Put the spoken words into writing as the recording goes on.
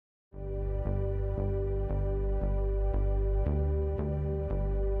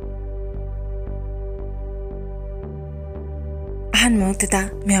ꯑꯍꯥꯟꯕꯃꯛꯇꯗ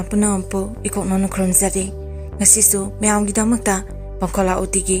ꯃꯌꯥꯝ ꯄꯨꯝꯅꯃꯛꯄꯨ ꯏꯀꯣꯛꯅꯅ ꯈꯨꯔꯨꯝꯖꯔꯤ ꯉꯁꯤꯁꯨ ꯃꯌꯥꯝꯒꯤꯗꯃꯛꯇ ꯄꯪꯈꯣꯛꯂꯥ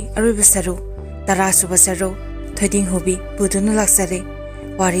ꯎꯇꯤꯒꯤ ꯑꯔꯣꯏꯕ ꯁꯔꯨꯛ 10ꯁꯨꯕ ꯁꯔꯨꯛ ꯊꯣꯏꯗꯤꯡ ꯍꯨꯕꯤ ꯄꯨꯗꯨꯅ ꯂꯥꯛꯆꯔꯤ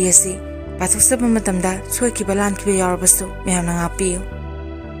ꯋꯥꯔꯤ ꯑꯁꯤ ꯄꯥꯊꯣꯛꯆꯕ ꯃꯇꯝꯗ ꯁꯣꯏꯈꯤꯕ ꯂꯥꯟꯈꯤꯕ ꯌꯥꯎꯔꯕꯁꯨ ꯃꯌꯥꯝꯅ ꯉꯥꯛꯄꯤꯌꯨ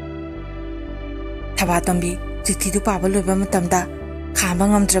ꯊꯕꯥꯇꯣꯝꯕꯤ ꯆꯤꯊꯤꯗꯨ ꯄꯥꯕ ꯂꯣꯏꯕ ꯃꯇꯝꯗ ꯈꯥꯝꯕ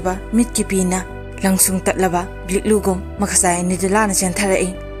ꯉꯝꯗ꯭ꯔꯕ ꯃꯤꯠꯀꯤ ꯄꯤꯅ ꯂꯪꯁꯨꯡ ꯇꯠꯂꯕ ꯕ꯭ꯂꯤꯛꯂꯨꯒꯨꯝ ꯃꯈꯁꯥꯏ ꯑꯅꯤꯗꯨ ꯂꯥꯟꯅ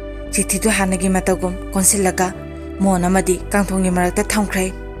ꯆꯦꯟꯊꯔꯛꯏ ꯆꯤꯊꯤꯗꯨ ꯍꯥꯟꯅꯒꯤ ꯃꯇꯧꯒꯨꯝ ꯀꯣꯟꯁꯤꯜꯂꯒ ꯃꯣꯟ ꯑꯃꯗꯤ ꯀꯥꯡꯊꯣꯡꯒꯤ ꯃꯔꯛꯇ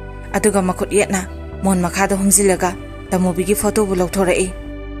ꯊꯝꯈ꯭ꯔꯦ ꯑꯗꯨꯒ ꯃꯈꯨꯠ ꯌꯦꯠꯅ ꯃꯣꯟ ꯃꯈꯥꯗ ꯍꯨꯝꯖꯤꯜꯂꯒ ꯇꯃꯨꯕꯤꯒꯤ ꯐꯣꯇꯣꯕꯨ ꯂꯧꯊꯣꯔꯛꯏ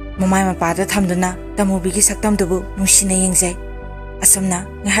ꯃꯃꯥꯏ ꯃꯄꯥꯗ ꯊꯝꯗꯨꯅ ꯇꯃꯨꯕꯤꯒꯤ ꯁꯛꯇꯝꯗꯨꯕꯨ ꯅꯨꯡꯁꯤꯅ ꯌꯦꯡꯖꯩ ꯑꯁꯨꯝꯅ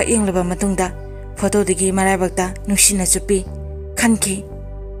ꯉꯥꯏꯍꯥꯛ ꯌꯦꯡꯂꯕ ꯃꯇꯨꯡꯗ ꯐꯣꯇꯣꯗꯒꯤ ꯃꯔꯥꯏꯕꯛꯇ ꯅꯨꯡꯁꯤꯅ ꯆꯨꯞꯄꯤ ꯈꯟꯈꯤ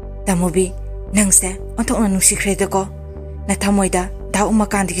ꯇꯃꯨꯕꯤ ꯅꯪꯁꯦ ꯑꯣꯟꯊꯣꯛꯅ ꯅꯨꯡꯁꯤꯈ꯭ꯔꯦꯗꯀꯣ ꯅꯊꯃꯣꯏꯗ ꯗꯥ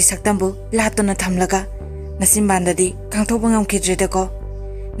ꯎꯃꯥꯀꯥꯟꯇꯒꯤ ꯁꯛꯇꯝꯕꯨ ꯂꯥꯠꯇꯨꯅ ꯊꯝꯂꯒ ꯅꯆꯤꯟꯕꯥꯟꯗꯗꯤ ꯀꯥꯡꯊꯣꯛꯄ ꯉꯝꯈꯤꯗ꯭ꯔꯦꯗꯀꯣ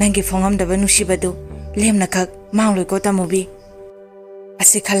ꯅꯪꯒꯤ ꯐꯣꯡꯉꯝꯗꯕ ꯅꯨꯡꯁꯤꯕꯗꯨ ꯂꯦꯝꯅꯈꯛ ꯃꯥꯡꯂꯣꯏꯀꯣ ꯇꯃꯨꯕꯤ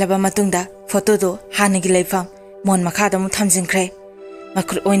ꯑꯁꯤ ꯈꯜꯂꯕ ꯃꯇꯨꯡꯗ ꯐꯣꯇꯣꯗꯨ ꯍꯥꯟꯅꯒꯤ ꯂꯩꯐꯝ ꯃꯣꯟ ꯃꯈꯥꯗ ꯑꯃꯨꯛ ꯊꯝꯖꯤꯟꯈ꯭ꯔꯦ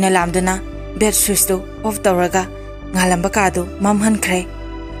ꯃꯈꯨꯠ ꯑꯣꯏꯅ ꯂꯥꯝꯗꯨꯅ ꯕꯦꯠ ꯁ꯭ꯋꯤꯆꯇꯨ ꯑꯣꯐ ꯇꯧꯔꯒ ꯉꯥꯜꯂꯝꯕ ꯀꯥꯗꯨ ꯃꯝꯍꯟꯈ꯭ꯔꯦ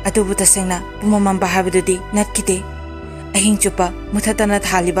ꯑꯗꯨꯕꯨ ꯇꯁꯦꯡꯅ ꯄꯨꯝꯃꯝꯕ ꯍꯥꯏꯕꯗꯨꯗꯤ ꯅꯠꯈꯤꯗꯦ ꯑꯍꯤꯡ ꯆꯨꯞꯄ ꯃꯨꯊꯠꯇꯅ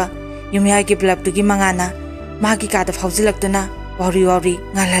ꯊꯥꯜꯂꯤꯕ ꯌꯨꯝꯌꯥꯏꯒꯤ ꯕ꯭ꯂꯕꯇꯨꯒꯤ ꯃꯉꯥꯜꯅ ꯃꯥꯒꯤ ꯀꯥꯗ ꯐꯥꯎꯖꯤꯜꯂꯛꯇꯨꯅ ꯋꯥꯎꯔꯤ ꯋꯥꯎꯔꯤ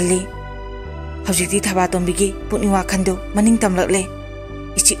ꯉꯥꯜꯍꯜꯂꯤ ꯍꯧꯖꯤꯛꯇꯤ ꯊꯕꯥꯇꯣꯝꯕꯤꯒꯤ ꯄꯨꯛꯅꯤꯡ ꯋꯥꯈꯟꯗꯨ ꯃꯅꯤꯡ ꯇꯝꯂꯛꯂꯦ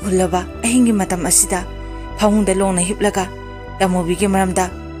ꯏꯆꯤꯛ ꯍꯨꯜꯂꯕ ꯑꯍꯤꯡꯒꯤ ꯃꯇꯝ ꯑꯁꯤꯗ ꯐꯃꯨꯡꯗ ꯂꯣꯡꯅ ꯍꯤꯞꯂꯒ ꯇꯃꯨꯕꯤꯒꯤ ꯃꯔꯝꯗ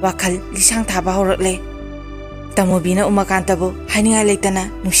ꯋꯥꯈꯜ ꯂꯤꯁꯥꯡ ꯊꯥꯕ ꯍꯧꯔꯛꯂꯦ ꯇꯃꯨꯕꯤꯅ ꯎꯃꯥꯀꯥꯟꯇꯕꯨ ꯍꯥꯏꯅꯤꯡꯉꯥꯏ ꯂꯩꯇꯅ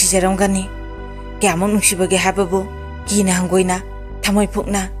ꯅꯨꯡꯁꯤꯖꯔꯝꯒꯅꯤ ꯀꯌꯥꯃꯨꯛ ꯅꯨꯡꯁꯤꯕꯒꯦ ꯍꯥꯏꯕꯕꯨ ꯀꯤꯅ ꯍꯪꯒꯣꯏꯅ ꯊꯃꯣꯏ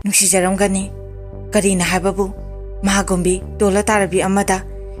ꯐꯨꯛꯅ ꯅꯨꯡꯁꯤꯖꯔꯝꯒꯅꯤ ꯀꯔꯤꯅ ꯍꯥꯏꯕꯕꯨ ꯃꯍꯥꯒꯨꯝꯕꯤ ꯇꯣꯜꯂ ꯇꯥꯔꯕꯤ ꯑꯃꯗ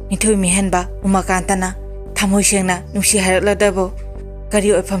ꯃꯤꯊꯣꯏ ꯃꯤꯍꯦꯟꯕ ꯎꯃꯥꯀꯥꯟꯇꯅ ꯊꯃꯣꯏ ꯁꯦꯡꯅ ꯅꯨꯡꯁꯤ ꯍꯥꯏꯔꯛꯂꯗꯕꯨ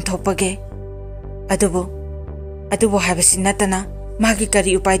ꯀꯔꯤ ꯑꯣꯏꯐꯝ ꯊꯣꯛꯄꯒꯦ ꯑꯗꯨꯕꯨ ꯍꯥꯏꯕꯁꯤ ꯅꯠꯇꯅ ꯃꯥꯒꯤ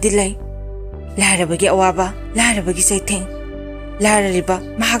ꯀꯔꯤ ꯎꯄꯥꯏꯗꯤ ꯂꯩ ꯂꯥꯏꯔꯕꯒꯤ ꯑꯋꯥꯕ ꯂꯥꯏꯔꯕꯒꯤ ꯆꯩꯊꯦꯡ ꯂꯥꯏꯔꯔꯤꯕ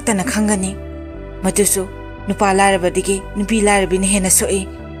ꯃꯍꯥꯛꯇꯅ ꯈꯪꯒꯅꯤ ꯃꯗꯨꯁꯨ ꯅꯨꯄꯥ ꯂꯥꯏꯔꯕꯗꯒꯤ ꯅꯨꯄꯤ ꯂꯥꯏꯔꯕꯤꯅ ꯍꯦꯟꯅ ꯁꯣꯛꯏ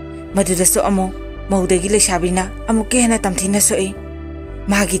ꯃꯗꯨꯗꯁꯨ ꯑꯃꯨꯛ ꯃꯧꯗꯒꯤ ꯂꯩꯁꯥꯕꯤꯅ ꯑꯃꯨꯛꯀ ꯍꯦꯟꯅ ꯇꯝꯊꯤꯅ ꯁꯣꯛꯏ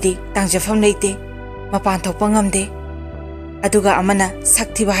ꯃꯥꯒꯤꯗꯤ ꯇꯥꯡꯖꯐꯝ ꯂꯩꯇꯦ ꯃꯄꯥꯟ ꯊꯣꯛꯄ ꯉꯝꯗꯦ ꯑꯗꯨꯒ ꯑꯃꯅ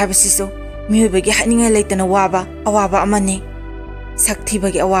ꯁꯛ ꯊꯤꯕ ꯍꯥꯏꯕꯁꯤꯁꯨ ꯃꯤꯑꯣꯏꯕꯒꯤ ꯍꯥꯏꯅꯤꯡꯉꯥꯏ ꯂꯩꯇꯅ ꯋꯥꯕ ꯑꯋꯥꯕ ꯑꯃꯅꯤ ꯁꯛ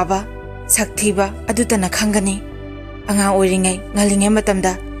ꯊꯤꯕꯒꯤ ꯑꯋꯥꯕ ꯁꯛ ꯊꯤꯕ ꯑꯗꯨꯇꯅ ꯈꯪꯒꯅꯤ ꯑꯉꯥꯡ ꯑꯣꯏꯔꯤꯉꯩ ꯉꯜꯂꯤꯉꯩ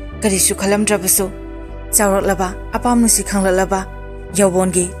ꯃꯇꯝꯗ ꯀꯔꯤꯁꯨ ꯈꯜꯂꯝꯗ꯭ꯔꯕꯁꯨ ꯆꯥꯎꯔꯛꯂꯕ ꯑꯄꯥꯝ ꯅꯨꯡꯁꯤ ꯈꯪꯂꯛꯂꯕ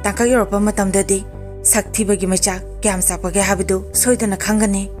ꯌꯧꯕꯣꯟꯒꯤ ꯇꯥꯡꯀꯛ ꯌꯧꯔꯛꯄ ꯃꯇꯝꯗꯗꯤ ꯁꯛ ꯊꯤꯕꯒꯤ ꯃꯩꯆꯥꯛ ꯀꯌꯥꯝ ꯆꯥꯛꯄꯒꯦ ꯍꯥꯏꯕꯗꯨ ꯁꯣꯏꯗꯅ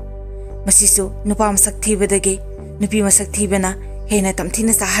ꯈꯪꯒꯅꯤ ꯃꯁꯤꯁꯨ ꯅꯨꯄꯥ ꯃꯁꯛ ꯊꯤꯕꯗꯒꯤ ꯅꯨꯄꯤ ꯃꯁꯛ ꯊꯤꯕꯅ ꯍꯦꯟꯅ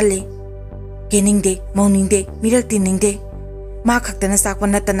ꯇꯝꯊꯤꯅ ꯆꯥꯍꯜꯂꯤ ꯀꯦꯅꯤꯡꯗꯦ ꯃꯧꯅꯤꯡꯗꯦ ꯃꯤꯔꯛ ꯇꯤꯟꯅꯤꯡꯗꯦ ꯃꯥ ꯈꯛꯇꯅ ꯆꯥꯛꯄ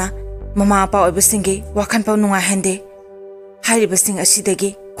ꯅꯠꯇꯅ ꯃꯃꯥ ꯃꯄꯥ ꯑꯣꯏꯕꯁꯤꯡꯒꯤ ꯋꯥꯈꯜ ꯐꯥꯎ ꯅꯨꯡꯉꯥꯏꯍꯟꯗꯦ ꯍꯥꯏꯔꯤꯕꯁꯤꯡ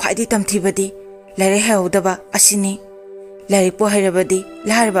ꯑꯁꯤꯗꯒꯤ ꯈ꯭ꯋꯥꯏꯗꯒꯤ ꯇꯝꯊꯤꯕꯗꯤ ꯂꯥꯏꯔꯤꯛ ꯍꯩꯍꯧꯗꯕ ꯑꯁꯤꯅꯤ ꯂꯥꯏꯔꯤꯛꯄꯨ ꯍꯩꯔꯕꯗꯤ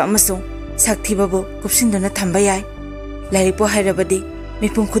ꯂꯥꯏꯔꯕ ꯑꯃꯁꯨꯡ ꯁꯛ ꯊꯤꯕꯕꯨ ꯀꯨꯞꯁꯤꯟꯗꯨꯅ ꯊꯝꯕ ꯌꯥꯏ ꯂꯥꯏꯔꯤꯛꯄꯨ ꯍꯩꯔꯕꯗꯤ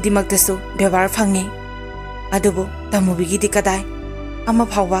ꯃꯤꯄꯨꯝ ꯈꯨꯗꯤꯡꯃꯛꯇꯁꯨ ꯕꯦꯕꯥꯔ ꯐꯪꯏ ꯑꯗꯨꯕꯨ ꯇꯃꯨꯕꯤꯒꯤꯗꯤ ꯀꯗꯥꯏ ꯑꯃ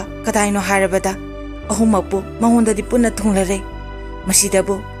ꯐꯥꯎꯕ ꯀꯗꯥꯏꯅꯣ ꯍꯥꯏꯔꯕꯗ ꯑꯍꯨꯝꯃꯛꯄꯨ ꯃꯉꯣꯟꯗꯗꯤ ꯄꯨꯟꯅ ꯊꯨꯡꯂꯔꯦ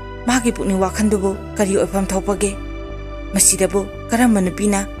ꯃꯁꯤꯗꯕꯨ ꯃꯥꯒꯤ ꯄꯨꯛꯅꯤꯡ ꯋꯥꯈꯟꯗꯨꯕꯨ ꯀꯔꯤ ꯑꯣꯏꯐꯝ ꯊꯣꯛꯄꯒꯦ ꯃꯁꯤꯗꯕꯨ ꯀꯔꯝꯕ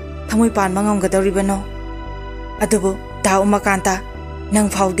ꯅꯨꯄꯤꯅ ꯊꯃꯣꯏ ꯄꯥꯟꯕ ꯉꯝꯒꯗꯧꯔꯤꯕꯅꯣ ꯑꯗꯨꯕꯨ ꯗꯥ ꯎꯃꯥꯀꯥꯟꯇ ꯅꯪ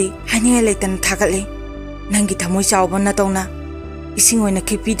ꯐꯥꯎꯗꯤ ꯍꯥꯏꯅꯤꯡꯉꯥꯏ ꯂꯩꯇꯅ ꯊꯥꯒꯠꯂꯤ ꯅꯪꯒꯤ ꯊꯃꯣꯏ ꯆꯥꯎꯕ ꯅꯇꯧꯅ ꯏꯁꯤꯡ ꯑꯣꯏꯅ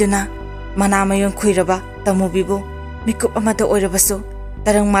ꯈꯤꯛꯄꯤꯗꯨꯅ ꯃꯅꯥ ꯃꯌꯣꯟ ꯈꯨꯏꯔꯕ ꯇꯃꯨꯕꯤꯕꯨ ꯃꯤꯀꯨꯞ ꯑꯃꯇ ꯑꯣꯏꯔꯕꯁꯨ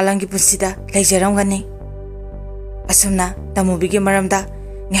ꯇꯔꯪ ꯃꯥꯂꯪꯒꯤ ꯄꯨꯟꯁꯤꯗ ꯂꯩꯖꯔꯝꯒꯅꯤ ꯑꯁꯨꯝꯅ ꯇꯃꯨꯕꯤꯒꯤ ꯃꯔꯝꯗ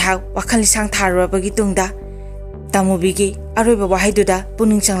ꯉꯥꯏꯍꯥꯛ ꯋꯥꯈꯜ ꯂꯤꯁꯥꯡ ꯊꯥꯔꯨꯔꯕꯒꯤ ꯇꯨꯡꯗ ꯇꯃꯨꯕꯤꯒꯤ ꯑꯔꯣꯏꯕ ꯋꯥꯍꯩꯗꯨꯗ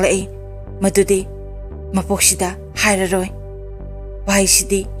ꯄꯨꯛꯅꯤꯡ ꯆꯪꯂꯛꯏ ꯃꯗꯨꯗꯤ ꯃꯄꯣꯛꯁꯤꯗ ꯍꯥꯏꯔꯔꯣꯏ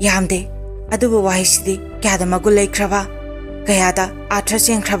ꯋꯥꯍꯩꯁꯤꯗꯤ ꯌꯥꯝꯗꯦ ꯑꯗꯨꯕꯨ ꯋꯥꯍꯩꯁꯤꯗꯤ ꯀꯌꯥꯗ ꯃꯒꯨꯟ ꯂꯩꯈ꯭ꯔꯕ ꯀꯌꯥꯗ ꯑꯥꯔꯊ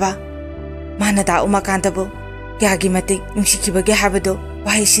ꯆꯦꯟꯈ꯭ꯔꯕ ꯃꯥꯅ ꯗꯥ ꯎꯃꯥꯀꯥꯟꯇꯕꯨ ꯀꯌꯥꯒꯤ ꯃꯇꯤꯛ ꯅꯨꯡꯁꯤꯈꯤꯕꯒꯦ ꯍꯥꯏꯕꯗꯨ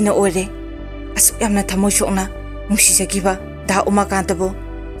ꯋꯥꯍꯩꯁꯤꯅ ꯑꯣꯏꯔꯦ ꯑꯁꯨꯛ ꯌꯥꯝꯅ ꯊꯃꯣꯏ ꯁꯣꯛꯅ ꯅꯨꯡꯁꯤꯖꯈꯤꯕ ꯗꯥ ꯎꯃꯥꯀꯥꯟꯇꯕꯨ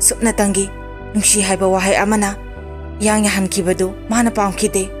ꯁꯨꯞꯅꯇꯪꯒꯤ ꯅꯨꯡꯁꯤ ꯍꯥꯏꯕ ꯋꯥꯍꯩ ꯑꯃꯅ ꯏꯌꯥꯡ ꯌꯥꯍꯟꯈꯤꯕꯗꯨ ꯃꯥꯅ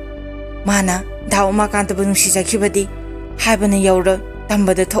ꯄꯥꯝꯈꯤꯗꯦ ꯃꯥꯅ ꯗꯥ ꯎꯃꯥꯀꯥꯟꯇꯕꯨ ꯅꯨꯡꯁꯤꯖꯈꯤꯕꯗꯤ ꯍꯥꯏꯕꯅ ꯌꯧꯔꯣꯏ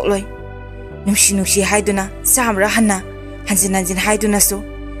ꯇꯝꯕꯗ ꯊꯣꯛꯂꯣꯏ ꯅꯨꯡꯁꯤ ꯍꯥꯏꯗꯨꯅ ꯆꯥꯝꯔ ꯍꯟꯅ ꯍꯟꯖꯤꯟ ꯍꯟꯖꯤꯟ ꯍꯥꯏꯗꯨꯅꯁꯨ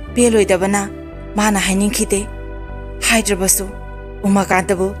ꯄꯦꯜꯂꯣꯏꯗꯕꯅ ꯃꯥꯅ ꯍꯥꯏꯅꯤꯡꯈꯤꯗꯦ ꯍꯥꯏꯗ꯭ꯔꯕꯁꯨ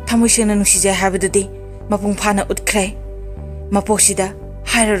ꯎꯃꯥꯀꯥꯟꯇꯕꯨ ꯊꯃꯣꯏ ꯁꯦꯡꯅ ꯅꯨꯡꯁꯤꯖꯩ ꯍꯥꯏꯕꯗꯨꯗꯤ ꯃꯄꯨꯡ ꯐꯥꯅ ꯎꯠꯈ꯭ꯔꯦ ꯃꯄꯣꯛꯁꯤꯗ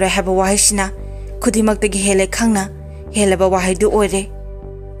ꯍꯥꯏꯔꯔꯣꯏ ꯍꯥꯏꯕ ꯋꯥꯍꯩꯁꯤꯅ ꯈꯨꯗꯤꯡꯃꯛꯇꯒꯤ ꯍꯦꯜꯂꯦ ꯈꯪꯅ ꯍꯦꯜꯂꯕ ꯋꯥꯍꯩꯗꯨ ꯑꯣꯏꯔꯦ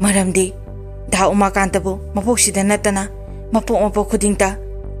ꯃꯔꯝꯗꯤ ꯗꯥ ꯎꯃꯥꯀꯥꯟꯇꯕꯨ ꯃꯄꯣꯛꯁꯤꯗ ꯅꯠꯇꯅ ꯃꯄꯣꯛ ꯈꯨꯗꯤꯡꯇ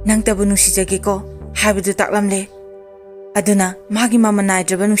ꯅꯪꯇꯕꯨ ꯅꯨꯡꯁꯤꯖꯒꯦꯀꯣ ꯍꯥꯏꯕꯗꯨ ꯇꯥꯛꯂꯝꯂꯦ ꯑꯗꯨꯅ ꯃꯥꯒꯤ ꯃꯃꯜ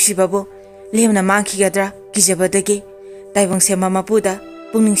ꯅꯥꯏꯗ꯭ꯔꯕ ꯅꯨꯡꯁꯤꯕꯕꯨ ꯂꯦꯝꯅ ꯃꯥꯡꯈꯤꯒꯗ꯭ꯔꯥ ꯀꯤꯖꯕꯗꯒꯤ ꯇꯥꯏꯕꯪ ꯁꯦꯝꯕ ꯃꯄꯨꯗ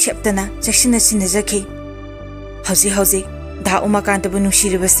ꯄꯨꯛꯅꯤꯡ ꯁꯦꯞꯇꯅ ꯆꯦꯛꯁꯤꯟꯅ ꯁꯤꯟꯅꯖꯈꯤ ꯍꯧꯖꯤꯛ ꯗꯥ ꯎꯃꯥꯀꯥꯟꯇꯕꯨ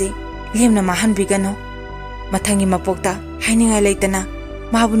ꯅꯨꯡꯁꯤꯔꯤꯕꯁꯤ ꯂꯦꯝꯅ ꯃꯥꯡꯍꯟꯕꯤꯒꯅꯨ ꯃꯊꯪꯒꯤ ꯃꯄꯣꯛꯇ ꯍꯥꯏꯅꯤꯡꯉꯥꯏ ꯂꯩꯇꯅ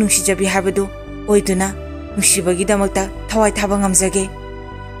ꯃꯥꯕꯨ ꯅꯨꯡꯁꯤꯖꯕꯤ ꯍꯥꯏꯕꯗꯨ ꯑꯣꯏꯗꯨꯅ ꯅꯨꯡꯁꯤꯕꯒꯤꯗꯃꯛꯇ ꯊꯋꯥꯏ ꯊꯥꯕ ꯉꯝꯖꯒꯦ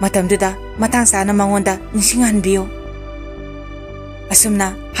ꯃꯇꯝꯗꯨꯗ ꯃꯇꯥꯡ ꯆꯥꯅ ꯃꯉꯣꯟꯗ ꯅꯤꯡꯁꯤꯡꯍꯟꯕꯤꯌꯨ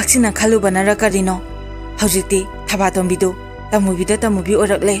ꯑꯁꯨꯝꯅ ꯍꯛꯆꯤꯟꯅ ꯈꯜꯂꯨꯕꯅꯔ ꯀꯔꯤꯅꯣ ꯍꯧꯖꯤꯛꯇꯤ ꯊꯕꯥꯇꯣꯝꯕꯤꯗꯨ ꯇꯃꯨꯕꯤꯗ ꯇꯃꯨꯕꯤ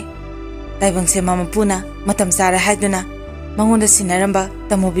ꯑꯣꯏꯔꯛꯂꯦ ꯇꯥꯏꯕꯪꯁꯦꯝꯕ ꯃꯄꯨꯅ ꯃꯇꯝ ꯆꯥꯔꯦ ꯍꯥꯏꯗꯨꯅ ꯃꯉꯣꯟꯗ ꯁꯤꯟꯅꯔꯝꯕ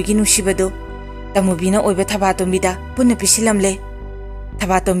ꯇꯃꯨꯕꯤꯒꯤ ꯅꯨꯡꯁꯤꯕꯗꯨ ꯇꯃꯨꯕꯤꯅ ꯑꯣꯏꯕ ꯊꯕꯥꯇꯣꯝꯕꯤꯗ ꯄꯨꯟꯅ ꯄꯤꯁꯤꯜꯂꯝꯂꯦ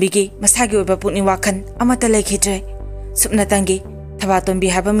ꯊꯕꯥꯇꯣꯝꯕꯤꯒꯤ ꯃꯁꯥꯒꯤ ꯑꯣꯏꯕ ꯄꯨꯛꯅꯤꯡ ꯋꯥꯈꯜ ꯑꯃꯠꯇ ꯂꯩꯈꯤꯗ꯭ꯔꯦ ꯁꯨꯞꯅꯇꯪꯒꯤ ꯊꯕꯥꯇꯣꯝꯕꯤ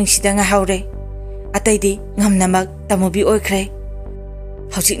ꯍꯥꯏꯕ ꯃꯤꯡꯁꯤꯗ ꯉꯥꯏꯍꯧꯔꯦ ꯑꯇꯩꯗꯤ ꯉꯝꯅꯃꯛ ꯇꯃꯨꯕꯤ ꯑꯣꯏꯈ꯭ꯔꯦ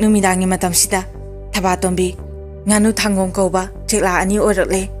ꯍꯧꯖꯤꯛ ꯅꯨꯃꯤꯗꯥꯡꯒꯤ ꯃꯇꯝꯁꯤꯗ ꯊꯕꯥꯇꯣꯝꯕꯤ ꯉꯥꯅꯨ ꯊꯥꯡꯒꯣ ꯀꯧꯕ ꯆꯦꯛꯂꯥ ꯑꯅꯤ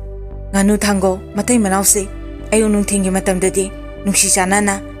ꯑꯣꯏꯔꯛꯂꯦ ꯉꯥꯅꯨ ꯊꯥꯡꯒꯣ ꯃꯇꯩ ꯃꯅꯥꯎꯁꯤ ꯑꯌꯨꯛ ꯅꯨꯡꯊꯤꯟꯒꯤ ꯃꯇꯝꯗꯗꯤ ꯅꯨꯡꯁꯤ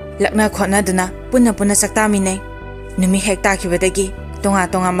ꯆꯥꯟꯅꯅ ꯂꯛꯅ ꯈꯣꯠꯅꯗꯨꯅ ꯄꯨꯟꯅ ꯆꯥꯛꯇꯥꯃꯤꯟꯅꯩ ꯅꯨꯃꯤꯠ ꯍꯦꯛ ꯇꯥꯈꯤꯕꯗꯒꯤ ꯇꯣꯉꯥꯟ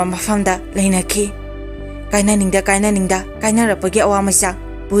ꯇꯣꯉꯥꯟꯕ ꯃꯐꯝꯗ ꯂꯩꯅꯈꯤ ꯀꯥꯏꯅꯅꯤꯡꯗ ꯀꯥꯏꯅꯔꯛꯄꯒꯤ ꯑꯋꯥꯃꯩꯆꯥꯛ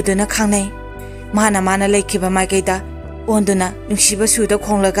ꯄꯨꯗꯨꯅ ꯈꯥꯡꯅꯩ ꯃꯥꯅ ꯂꯩꯈꯤꯕ ꯃꯥꯏꯀꯩꯗ ꯑꯣꯟꯗꯨꯅ ꯅꯨꯡꯁꯤꯕ ꯁꯨꯗ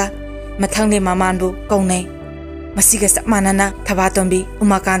ꯈꯣꯡꯂꯒ ꯃꯊꯪꯂꯦ ꯃꯃꯥꯟꯕꯨ ꯀꯧꯅꯩ ꯃꯁꯤꯒ ꯆꯞ ꯃꯥꯟꯅꯅ ꯊꯕꯥꯇꯣꯝꯕꯤ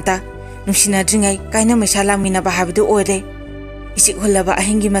ꯎꯃꯥꯀꯥꯟꯇ ꯅꯨꯡꯁꯤꯅꯗ꯭ꯔꯤꯉꯩ ꯀꯥꯏꯅ ꯃꯩꯁꯥ ꯂꯥꯡꯃꯤꯟꯅꯕ ꯍꯥꯏꯕꯗꯨ ꯑꯣꯏꯔꯦ ꯏꯆꯤꯛ ꯍꯨꯜꯂꯕ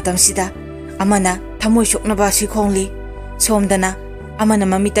ꯑꯍꯤꯡꯒꯤ ꯃꯇꯝꯁꯤꯗ ꯑꯃꯅ ꯊꯃꯣꯏ ꯁꯣꯛꯅꯕ ꯑꯁꯤ ꯈꯣꯡꯂꯤ ꯁꯣꯝꯗꯅ ꯑꯃꯅ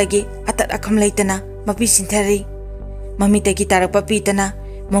ꯃꯃꯤꯠꯇꯒꯤ ꯑꯇꯠ ꯑꯈꯝ ꯂꯩꯇꯅ ꯃꯄꯤ ꯁꯤꯟꯊꯔꯤ ꯃꯃꯤꯠꯇꯒꯤ ꯇꯥꯔꯛꯄ ꯄꯤꯇꯅ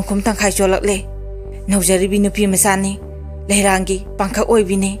ꯃꯣꯡꯈꯨꯝ ꯇꯪꯈꯥꯏ ꯆꯣꯜꯂꯛꯂꯦ ꯅꯧꯖꯔꯤꯕꯤ ꯅꯨꯄꯤ ꯃꯆꯥꯅꯤ ꯂꯩꯔꯥꯡꯒꯤ ꯄꯥꯡꯈꯛ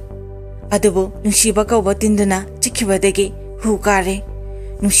ꯑꯣꯏꯕꯤꯅꯤ ꯑꯗꯨꯕꯨ ꯅꯨꯡꯁꯤꯕ ꯀꯧꯕ ꯇꯤꯟꯗꯨꯅ ꯆꯤꯛꯈꯤꯕꯗꯒꯤ ꯍꯨ ꯀꯥꯔꯦ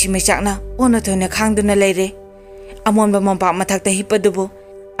ꯅꯨꯡꯁꯤ ꯃꯩꯆꯥꯛꯅ ꯑꯣꯟꯅ ꯊꯣꯏꯅ ꯈꯥꯡꯗꯨꯅ ꯂꯩꯔꯦ ꯑꯃꯣꯟꯕ ꯃꯣꯝꯄꯥꯛ ꯃꯊꯛꯇ ꯍꯤꯞꯄꯗꯨꯕꯨ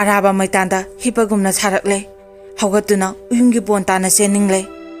ꯑꯔꯥꯕ ꯃꯩꯇꯥꯟꯗ ꯍꯤꯞꯄꯒꯨꯝꯅ ꯁꯥꯔꯛꯂꯦ ꯍꯧꯒꯠꯇꯨꯅ ꯎꯌꯨꯡꯒꯤ ꯕꯣꯟ ꯇꯥꯅ ꯆꯦꯟꯅꯤꯡꯂꯦ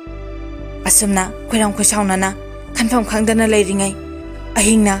ꯑꯁꯨꯝꯅ ꯈꯣꯏꯔꯥꯡ ꯈꯣꯏꯁꯥꯎꯅꯅ ꯈꯟꯐꯝ ꯈꯪꯗꯅ ꯂꯩꯔꯤꯉꯩ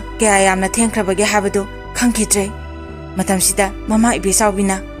ꯑꯍꯤꯡꯅ ꯀꯌꯥ ꯌꯥꯝꯅ ꯊꯦꯡꯈ꯭ꯔꯕꯒꯦ ꯍꯥꯏꯕꯗꯨ ꯈꯪꯈꯤꯗ꯭ꯔꯦ ꯃꯇꯝꯁꯤꯗ ꯃꯃꯥ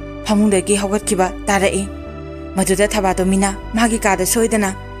ꯏꯕꯦꯆꯥꯎꯕꯤꯅ ꯐꯃꯨꯡꯗꯒꯤ ꯍꯧꯒꯠꯈꯤꯕ ꯇꯥꯔꯛꯏ ꯃꯗꯨꯗ ꯊꯕꯥꯇꯣꯝꯕꯤꯅ ꯃꯥꯒꯤ ꯀꯥꯗ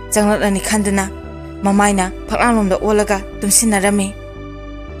ꯁꯣꯏꯗꯅ ꯆꯪꯂꯛꯂꯅꯤ ꯈꯟꯗꯨꯅ ꯃꯃꯥꯏꯅ ꯐꯛꯂꯥꯡꯂꯣꯝꯗ ꯑꯣꯜꯂꯒ ꯇꯨꯝꯁꯤꯟꯅꯔꯝꯃꯤ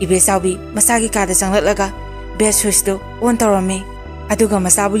ꯏꯕꯦꯆꯥꯎꯕꯤ ꯃꯆꯥꯒꯤ ꯀꯥꯗ ꯆꯪꯂꯛꯂꯒ ꯕꯦꯗ ꯁ꯭ꯋꯤꯆꯇꯨ ꯑꯣꯟ ꯇꯧꯔꯝꯃꯤ ꯑꯗꯨꯒ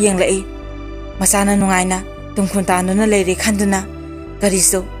ꯃꯆꯥꯕꯨ ꯌꯦꯡꯂꯛꯏ ꯃꯆꯥꯅ ꯅꯨꯡꯉꯥꯏꯅ ꯇꯨꯝꯈꯨꯟ ꯇꯥꯟꯗꯨꯅ ꯂꯩꯔꯦ ꯈꯟꯗꯨꯅ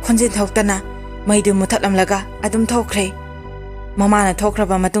ꯀꯔꯤꯁꯨ ꯈꯣꯟꯖꯦꯜ ꯊꯣꯛꯇꯅ ꯃꯩꯗꯨ ꯃꯨꯊꯠꯂꯝꯂꯒ ꯑꯗꯨꯝ ꯊꯣꯛꯈ꯭ꯔꯦ ꯃꯃꯥꯅ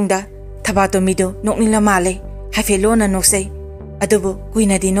ꯊꯣꯛꯈ꯭ꯔꯕ ꯃꯇꯨꯡꯗ ꯊꯕꯥꯇꯣꯝꯕꯤꯗꯨ ꯅꯣꯛꯅꯤꯡꯂ ꯃꯥꯜꯂꯦ ꯍꯥꯏꯐꯦꯠ ꯂꯣꯟꯅ ꯅꯣꯛꯆꯩ ꯑꯗꯨꯕꯨ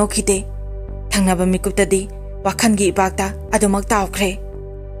ꯀꯨꯏꯅꯗꯤ ꯅꯣꯛꯈꯤꯗꯦ ꯊꯪꯅꯕ ꯃꯤꯀꯨꯞꯇꯗꯤ ꯋꯥꯈꯜꯒꯤ ꯏꯄꯥꯛꯇ ꯑꯗꯨꯃꯛ ꯇꯥꯎꯈ꯭ꯔꯦ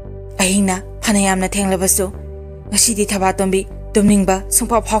ꯑꯍꯤꯡꯅ ꯐꯅ ꯌꯥꯝꯅ ꯊꯦꯡꯂꯕꯁꯨ ꯉꯁꯤꯗꯤ ꯊꯕꯥꯇꯣꯝꯕꯤ ꯇꯨꯝꯅꯤꯡꯕ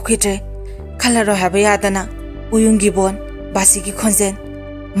ꯁꯨꯡꯐꯥꯎ ꯐꯥꯎꯈꯤꯗ꯭ꯔꯦ ꯈꯜꯂꯔꯣꯏ ꯍꯥꯏꯕ ꯌꯥꯗꯅ ꯎꯌꯨꯡꯒꯤ ꯕꯣꯟ ꯕꯥꯁꯤꯒꯤ ꯈꯣꯟꯖꯦꯜ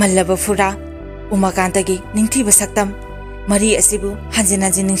ꯃꯜꯂꯕ ꯐꯨꯔꯥ ꯎꯃꯥꯀꯥꯟꯇꯒꯤ ꯅꯤꯡꯊꯤꯕ ꯁꯛꯇꯝ ꯃꯔꯤ ꯑꯁꯤꯕꯨ ꯍꯟꯖꯤꯟ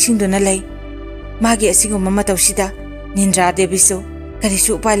ꯍꯟꯖꯤꯟ ꯅꯤꯡꯁꯤꯡꯗꯨꯅ ꯂꯩ ꯃꯥꯒꯤ ꯑꯁꯤꯒꯨꯝꯕ ꯃꯇꯧꯁꯤꯗ ꯅꯤꯟꯗ꯭ꯔꯥ ꯗꯦꯕꯤꯁꯨ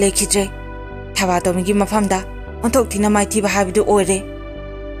ꯀꯔꯤꯁꯨ ꯎꯄꯥꯏ ꯂꯩꯈꯤꯗ꯭ꯔꯦ ꯊꯕꯥꯇꯣꯝꯕꯤꯒꯤ ꯃꯐꯝꯗ ꯑꯣꯟꯊꯣꯛ ꯊꯤꯅ ꯃꯥꯏꯊꯤꯕ ꯍꯥꯏꯕꯗꯨ ꯑꯣꯏꯔꯦ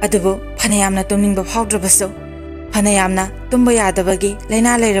ꯑꯗꯨꯕꯨ ꯐꯅ ꯌꯥꯝꯅ ꯇꯨꯝꯅꯤꯡꯕ ꯐꯥꯎꯗ꯭ꯔꯕꯁꯨ ꯐꯅ ꯌꯥꯝꯅ ꯇꯨꯝꯕ ꯌꯥꯗꯕꯒꯤ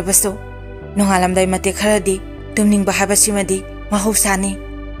ꯂꯩꯅꯥ ꯂꯩꯔꯕꯁꯨ ꯅꯣꯡꯉꯥꯜꯂꯝꯗꯥꯏ ꯃꯇꯦꯛ ꯈꯔꯗꯤ ꯇꯨꯝꯅꯤꯡꯕ ꯍꯥꯏꯕꯁꯤꯃꯗꯤ ꯃꯍꯧꯁꯥꯅꯤ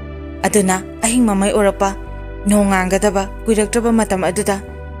ꯑꯗꯨꯅ ꯑꯍꯤꯡ ꯃꯃꯩ ꯑꯣꯏꯔꯛꯄ ꯅꯣꯡ ꯉꯥꯟꯒꯗꯕ ꯀꯨꯏꯔꯛꯇ꯭ꯔꯕ ꯃꯇꯝ ꯑꯗꯨꯗ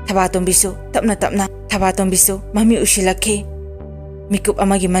ꯊꯕꯥꯇꯣꯝꯕꯤꯁꯨ ꯇꯞꯅ ꯊꯕꯥꯇꯣꯝꯕꯤꯁꯨ ꯃꯃꯤ ꯎꯏꯁꯤꯜꯂꯛꯈꯤ ꯃꯤꯀꯨꯞ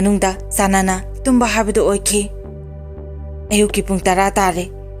ꯑꯃꯒꯤ ꯃꯅꯨꯡꯗ ꯆꯥꯟꯅꯅ ꯇꯨꯝꯕ ꯍꯥꯏꯕꯗꯨ ꯑꯣꯏꯈꯤ ꯑꯌꯨꯛꯀꯤ ꯄꯨꯡ 10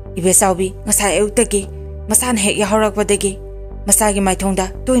 ꯇꯥꯔꯦ ꯏꯕꯦꯆꯥꯎꯕꯤ ꯉꯁꯥꯏ ꯑꯌꯨꯛꯇꯒꯤ ꯃꯁꯥꯅ ꯍꯦꯛ ꯌꯥꯍꯧꯔꯛꯄꯗꯒꯤ ꯃꯁꯥꯒꯤ ꯃꯥꯏꯊꯣꯡꯗ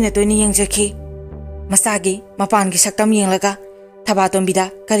ꯇꯣꯏꯅ ꯌꯦꯡꯖꯈꯤ ꯃꯁꯥꯒꯤ ꯃꯄꯥꯟꯒꯤ ꯁꯛꯇꯝ ꯌꯦꯡꯂꯒ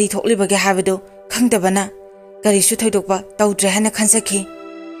ꯊꯕꯥꯇꯣꯝꯕꯤꯗ ꯀꯔꯤ ꯊꯣꯛꯂꯤꯕꯒꯦ ꯍꯥꯏꯕꯗꯨ ꯈꯪꯗꯕꯅ ꯀꯔꯤꯁꯨ ꯊꯣꯏꯗꯣꯛꯄ ꯇꯧꯗ꯭ꯔꯦ ꯍꯥꯏꯅ ꯈꯟꯖꯈꯤ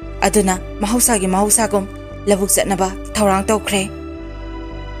ꯑꯗꯨꯅ ꯃꯍꯧꯁꯥꯒꯨꯝ ꯂꯧꯕꯨꯛ ꯆꯠꯅꯕ ꯊꯧꯔꯥꯡ ꯇꯧꯈ꯭ꯔꯦ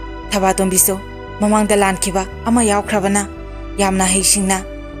ꯊꯕꯥꯇꯣꯝꯕꯤꯁꯨ ꯃꯃꯥꯡꯗ ꯂꯥꯟꯈꯤꯕ ꯑꯃ ꯌꯥꯎꯈ꯭ꯔꯕꯅ ꯌꯥꯝꯅ ꯍꯩꯁꯤꯡꯅ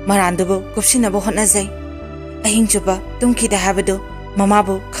ꯃꯔꯥꯟꯗꯨꯕꯨ ꯀꯨꯞꯁꯤꯟꯅꯕ ꯍꯣꯠꯅꯖꯩ ꯑꯍꯤꯡ ꯆꯨꯞꯄ ꯇꯨꯝꯈꯤꯗꯦ ꯍꯥꯏꯕꯗꯨ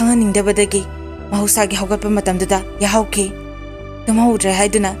ꯃꯃꯥꯕꯨ ꯈꯪꯍꯟꯅꯤꯡꯗꯕꯗꯒꯤ ꯃꯍꯧꯁꯥꯒꯤ ꯍꯧꯒꯠꯄ ꯃꯇꯝꯗꯨꯗ ꯌꯥꯍꯧꯈꯤ ꯇꯨꯝꯍꯧꯗ꯭ꯔꯦ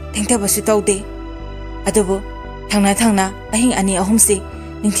ꯍꯥꯏꯗꯨꯅ ꯊꯦꯡꯊꯕꯁꯨ ꯇꯧꯗꯦ ꯑꯗꯨꯕꯨ ꯊꯪꯅ ꯑꯍꯤꯡ 2-3ꯁꯤ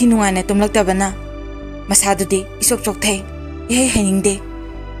ꯅꯤꯡꯊꯤ ꯅꯨꯡꯉꯥꯏꯅ ꯇꯨꯝꯂꯛꯇꯕꯅ ꯃꯁꯥꯗꯨꯗꯤ ꯏꯆꯣꯛ ꯆꯣꯛꯊꯩ ꯏꯍꯩ ꯍꯩꯅꯤꯡꯗꯦ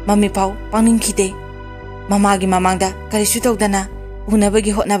ꯃꯃꯤꯠꯐꯥꯎ ꯄꯥꯡꯅꯤꯡꯈꯤꯗꯦ ꯃꯃꯥꯒꯤ ꯃꯃꯥꯡꯗ ꯀꯔꯤꯁꯨ ꯇꯧꯗꯅ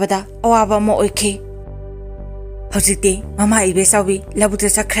ꯎꯅꯕꯒꯤ ꯍꯣꯠꯅꯕꯗ ꯑꯋꯥꯕ ꯑꯃ ꯑꯣꯏꯈꯤ ꯍꯧꯖꯤꯛꯇꯤ ꯃꯃꯥ ꯏꯕꯦꯆꯥꯎꯕꯤ ꯂꯧꯕꯨꯛꯇ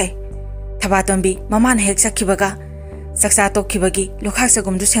ꯆꯠꯈ꯭ꯔꯦ ꯊꯕꯥꯇꯣꯝꯕꯤ ꯃꯃꯥꯅ ꯍꯦꯛ ꯆꯠꯈꯤꯕꯒ ꯆꯥꯛꯆꯥ ꯇꯣꯛꯈꯤꯕꯒꯤ ꯂꯨꯈꯥꯛ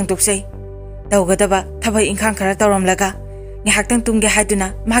ꯆꯒꯨꯝꯗꯨ ꯁꯦꯡꯗꯣꯛꯆꯩ ꯇꯧꯒꯗꯕ ꯊꯕꯛ ꯏꯪꯈꯥꯡ ꯈꯔ ꯇꯧꯔꯝꯂꯒ ꯉꯥꯏꯍꯥꯛꯇꯪ ꯇꯨꯝꯒꯦ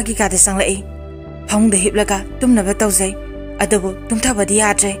ꯍꯥꯏꯗꯨꯅ ꯃꯥꯒꯤ ꯀꯥꯗ ꯆꯪꯂꯛꯏ ꯐꯃꯨꯡꯗ ꯍꯤꯞꯂꯒ ꯇꯨꯝꯅꯕ ꯇꯧꯖꯩ ꯑꯗꯨꯕꯨ ꯇꯨꯝꯊꯕꯗꯤ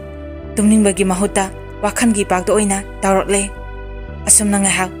ꯌꯥꯗ꯭ꯔꯦ ꯇꯨꯝꯅꯤꯡꯕꯒꯤ ꯃꯍꯨꯠꯇ ꯋꯥꯈꯜꯒꯤ ꯏꯄꯥꯛꯇ ꯑꯣꯏꯅ ꯇꯧꯔꯛꯂꯦ ꯑꯁꯨꯝꯅ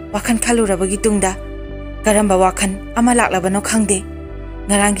ꯉꯥꯏꯍꯥꯛ ꯋꯥꯈꯜ ꯈꯜꯂꯨꯔꯕꯒꯤ ꯇꯨꯡꯗ ꯀꯔꯝꯕ ꯋꯥꯈꯜ ꯑꯃ ꯂꯥꯛꯂꯕꯅꯣ ꯈꯪꯗꯦ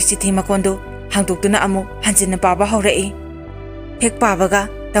ꯉꯔꯥꯡꯒꯤ ꯆꯤꯊꯤ ꯃꯀꯣꯟꯗꯨ ꯍꯥꯡꯗꯣꯛꯇꯨꯅ ꯑꯃꯨꯛ ꯍꯟꯖꯤꯟꯅ ꯄꯥꯕ ꯍꯧꯔꯛꯏ ꯍꯦꯛ ꯄꯥꯕꯒ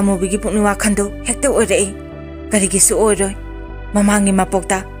ꯇꯃꯨꯕꯤꯒꯤ ꯄꯨꯛꯅꯤꯡ ꯋꯥꯈꯜꯗꯨ ꯍꯦꯛꯇ ꯑꯣꯏꯔꯛꯏ ꯀꯔꯤꯒꯤꯁꯨ ꯑꯣꯏꯔꯣꯏ ꯃꯃꯥꯡꯒꯤ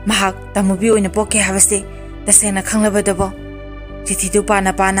ꯃꯄꯣꯛꯇ ꯃꯍꯥꯛ ꯇꯃꯨꯕꯤ ꯑꯣꯏꯅ ꯄꯣꯛꯈꯤ ꯍꯥꯏꯕꯁꯤ ꯇꯁꯦꯡꯅ ꯈꯪꯂꯕꯗꯕꯣ ꯆꯤꯊꯤꯗꯨ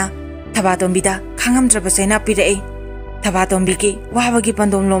ꯄꯥꯅ ꯊꯕꯥꯇꯣꯝꯕꯤꯗ ꯈꯥꯡꯉꯝꯗ꯭ꯔꯕ ꯆꯩꯅꯥ ꯄꯤꯔꯛꯏ ꯊꯕꯥꯇꯣꯝꯕꯤꯒꯤ ꯋꯥꯕꯒꯤ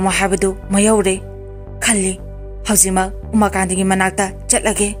ꯄꯟꯗꯣꯝ ꯂꯣꯝꯃ ꯍꯥꯏꯕꯗꯨ ꯃꯌꯧꯔꯦ ꯈꯜꯂꯤ ꯍꯧꯖꯤꯛꯃꯛ ꯎꯃꯥꯀꯥꯟꯇꯒꯤ ꯃꯅꯥꯛꯇ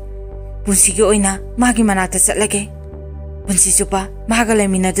ꯆꯠꯂꯒꯦ पुंसिगी ओइना मागी मनाक्ता चटलगे पुंसि चुपा मागा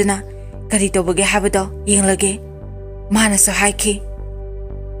लेमिनदुना करी तौबगे हाबदो येंगलगे मानसु हाइखि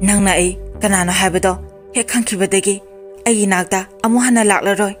नंगना ए कनानो हाबदो हे खंखिबदगी अई नाक्ता अमु हना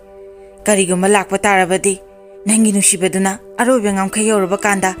लाक्लरोय करीगुम लाक्प तारबदी नंगी नुसिबदुना अरोबे ngamkhai yorba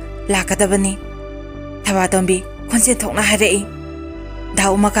kanda lakadabani Thabatombi khonse thokna harei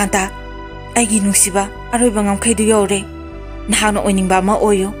da umakanta aigi nusiba aroiba ngamkhai du yore nahano oiningba ma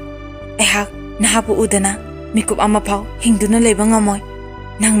oyo ehak nahapu udana mikup ama phau hingduna leba ngamoy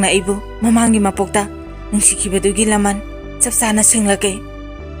nangna ibu mamangi mapokta nungsikibadugi laman chapsana singlage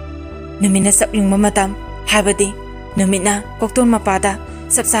numina sapyungma matam habadi numina kokton mapada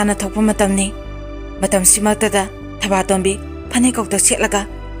sapsana thokpa matamni matam simaktada Thabatombi phane kokta setlaga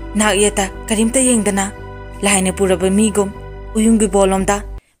nagyata karimta yengdana laine puraba migum uyunggi bolomda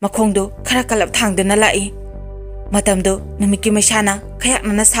makhongdo khara kalap thangdana lai matamdo numiki maishana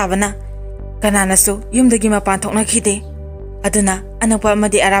khayakna sabana kananasu yumdagi mapan thokna khide aduna anapa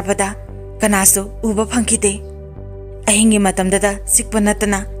amadi arabada kanasu uba phangkide ahingi matamdada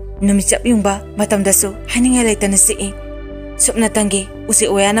sikpanatana numichap yungba matamdasu haninga leitana si supna tangi usi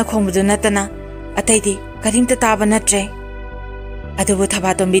oyana khongbudu natana ataidi karimta taba natre adubu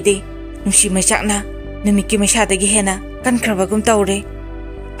Thabatombi nungsi maisakna numiki maisadagi hena kankrabagum tawre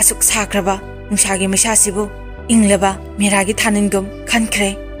asuk sakraba nungsagi maisasibu inglaba miragi thaningum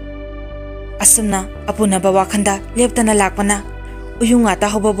khankhre asumna apuna bawakhanda leptana lakpana uyunga ta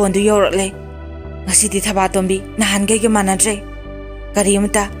hoba bondu yorole ngasidi Thabatombi nahangai ge manadre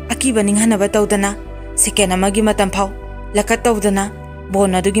karimta akiba ninghanaba tawdana second amagi matam phau lakat tawdana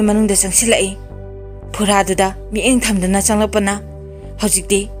bona dugi manungda sangsilai Puraduda mieng thamdana changlapana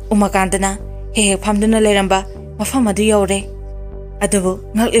hojikti umakandana he phamduna leramba mafam adu yore adubu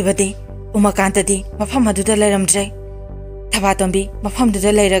ngalibadi umakantadi mafam aduda leramdre Thabatombi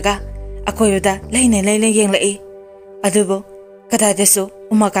mafamduda leiraga akoyuda leine yenglai adubu kadadasu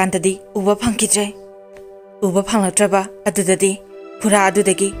umakantadi uba phangkidre uba phanglatraba adudadi pura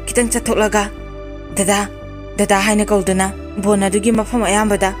adudagi kitang chathoklaga dada haina kauduna bonadugi mafam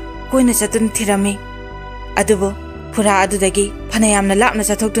ayambada koina chatun thirami adubu pura adudagi phanayamna lapna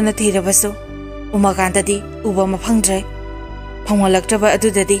chathokduna thirabasu umakantadi uba maphangdre phangwalaktraba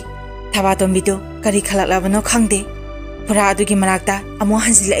adudadi Thabatombidu kari khalaklabano khangde pura adugi manakta amo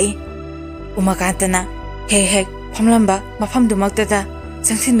hansilai umakantana hek phamlamba mafamdumaktada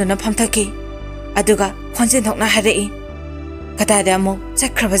sangthinduna phamthaki aduga khonjen thokna harei kadada amo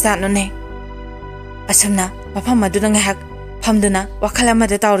chakhrabazanone asamna mafam aduna ngahak phamduna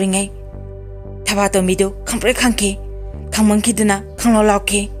wakhalamada tawringai Thabatombidu khangpre khangki khangmangkiduna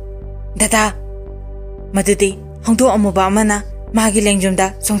khanglolauki dada madudi hongdo amuba amana magi lengjumda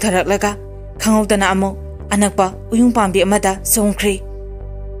songtharaklaga khangawdana amo anakpa uyung pambi amada songkhri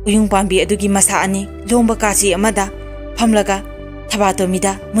uyung pambi adugi masa ani lomba kachi amada phamlaga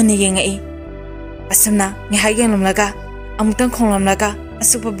Thabatomida munni yengai asamna ngahayenglamlaga amutang khonglamlaga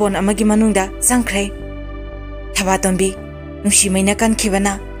asupa bon amagi manungda sangkhre Thabatombi nungsimaina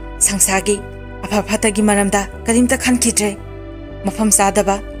kankhibana sangsagi apaphatagi maramda karimta khankidre mafam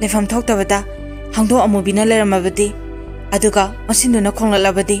sadaba lefam thoktabada hangdo amubina leramabadi aduga masinduna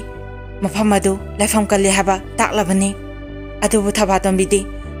khonglalabadi mafam adu lefam kalle haba taklabani adubu Thabatombi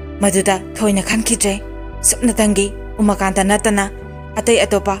maduda thoina khankidre supna tangi umakanta natana atai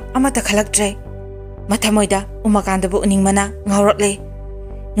atopa amata khalaktre mathamoida umakandabu uningmana ngawrakle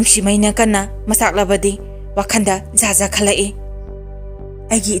nungsimaina kanna masaklabadi wakhanda jaja khalai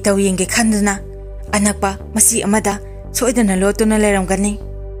aigi itaw yenge khanduna anakpa masi amada soidana lotuna leramgani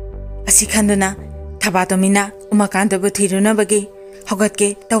asi khanduna Thabatomina umakandabu thirunabagi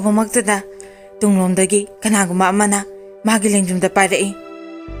hogatke tawbamaktada tunglomdagi kanaguma amana magi lengjumda parai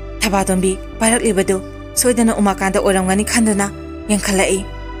Thabatombi paraklibadu soidana umakanda oramgani khanduna yankhalai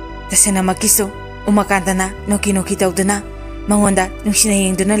tasena makisu umakandana noki tawduna mangonda nungsina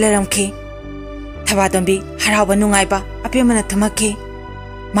yengduna leramki Thabatombi harauba nungaiba apemana thamaki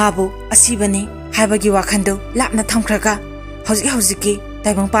mabu asibani haibagi wakhando lapna thamkhraga hojiki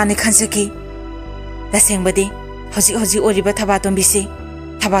taibang pani khansaki dasengbadi hoji oriba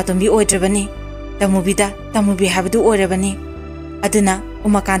Thabatombi oidrabani tamubi habadu oirabani aduna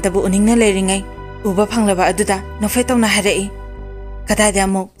umakantabu uningna leiringai uba phanglaba aduda nofai tawna harei kadada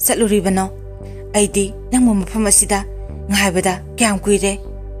amu satluribano aidi nangmu mafam asida ngaibada kyam kuire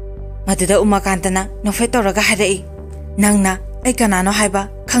maduda umakantana nofai tawraga harei nangna ai kanano haiba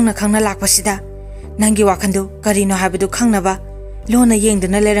khangna lakpasida nangi wakhandu karino haibadu khangnaba lona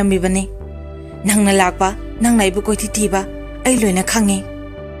yengduna leramibani nangna lakpa nangna ibu koithi thiba ai loina khangi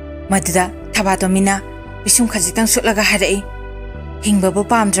maduda Thabatomina bisum khajitang sutlaga harei hingbabu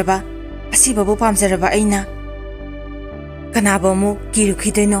pamdraba ꯑꯁꯤꯕꯕꯨ ꯄꯥꯝꯖꯔꯕ ꯑꯩꯅ ꯀꯅꯥꯕꯨ ꯑꯃꯨꯛ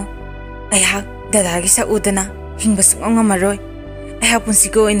ꯀꯤꯔꯨꯈꯤꯗꯣꯏꯅꯣ? ꯑꯩꯍꯥꯛ ꯗꯗꯥꯒꯤ ꯁꯛ ꯎꯗꯅ ꯍꯤꯡꯕ ꯁꯨꯡꯉꯝ ꯉꯝꯃꯔꯣꯏ꯫ ꯑꯩꯍꯥꯛ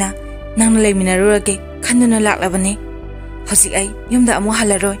ꯄꯨꯟꯁꯤꯒꯤ ꯑꯣꯏꯅ ꯅꯪꯅ ꯂꯩꯃꯤꯟꯅꯔꯨꯔꯒꯦ ꯈꯟꯗꯨꯅ ꯂꯥꯛꯂꯕꯅꯤ꯫ ꯍꯧꯖꯤꯛ ꯑꯩ ꯌꯨꯝꯗ ꯑꯃꯨꯛ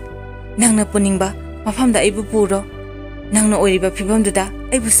ꯍꯜꯂꯔꯣꯏ꯫ ꯅꯪꯅ ꯄꯨꯅꯤꯡꯕ ꯃꯐꯝꯗ ꯑꯩꯕꯨ ꯄꯨꯔꯣ꯫ ꯅꯪꯅ ꯑꯣꯏꯔꯤꯕ ꯐꯤꯚꯝꯗꯨꯗ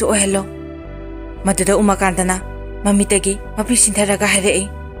ꯑꯩꯕꯨꯁꯨ ꯑꯣꯏꯍꯜꯂꯣ꯫ ꯃꯗꯨꯗ ꯎꯃꯥꯀꯥꯟꯇꯅ ꯃꯃꯤꯠꯇꯒꯤ ꯃꯄꯤ ꯁꯤꯟꯊꯔꯒ ꯍꯥꯏꯔꯛꯏ,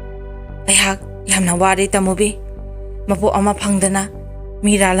 ꯑꯩꯍꯥꯛ ꯌꯥꯝꯅ ꯋꯥꯔꯦ ꯇꯃꯨꯕꯤ꯫ ꯃꯄꯣꯛ ꯑꯃ ꯐꯪꯗꯅ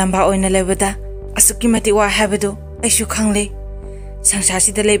ꯃꯤꯔꯥ ꯂꯝꯕꯥ ꯑꯣꯏꯅ ꯂꯩꯕꯗ ꯑꯁꯨꯛꯀꯤ ꯃꯇꯤꯛ ꯋꯥꯏ ꯍꯥꯏꯕꯗꯨ ꯑꯩꯁꯨ ꯈꯪꯂꯦ꯫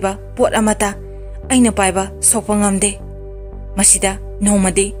 ꯁꯪꯁꯥꯔꯁꯤꯗ ꯂꯩꯕ ꯄꯣꯠ ꯑꯃꯠꯇ ꯑꯩꯅ ꯄꯥꯏꯕ ꯁꯣꯛꯄ ꯉꯝꯗꯦ꯫ ꯃꯁꯤꯗ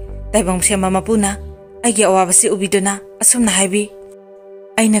ꯅꯣꯡꯃꯗꯤ ꯇꯥꯏꯕꯪ ꯁꯦꯝꯕ ꯃꯄꯨꯅ ꯑꯩꯒꯤ ꯑꯋꯥꯕꯁꯤ ꯎꯕꯤꯗꯨꯅ ꯑꯁꯨꯝꯅ ꯍꯥꯏꯕꯤ,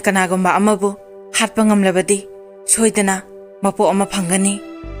 ꯑꯩꯅ ꯀꯅꯥꯒꯨꯝꯕ ꯑꯃꯕꯨ ꯍꯥꯠꯄ ꯉꯝꯂꯕꯗꯤ ꯁꯣꯏꯗꯅ ꯃꯄꯣꯛ ꯑꯃ ꯐꯪꯒꯅꯤ꯫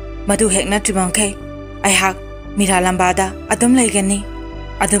 ꯃꯗꯨ ꯍꯦꯛ ꯅꯠꯇ꯭ꯔꯤꯕꯃꯈꯩ ꯑꯩꯍꯥꯛ ꯃꯤꯔꯥ ꯂꯝꯕꯥꯗ ꯑꯗꯨꯝ ꯂꯩꯒꯅꯤ꯫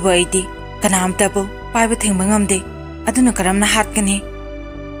 ꯑꯗꯨꯕꯨ ꯑꯩꯗꯤ ꯀꯅꯥꯝꯇꯕꯨ ꯄꯥꯏꯕ ꯊꯤꯡꯕ ꯉꯝꯗꯦ, ꯑꯗꯨꯅ ꯀꯔꯝꯅ ꯍꯥꯠꯀꯅꯤ?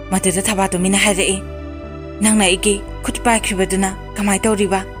 ꯃꯗꯨꯗ ꯊꯕꯥꯇꯣꯝꯕꯤꯅ ꯍꯥꯏꯔꯛꯏ, ꯅꯪꯅ ꯑꯩꯒꯤ ꯈꯨꯠ ꯄꯥꯏꯈ꯭ꯔꯤꯕꯗꯨꯅ ꯀꯃꯥꯏ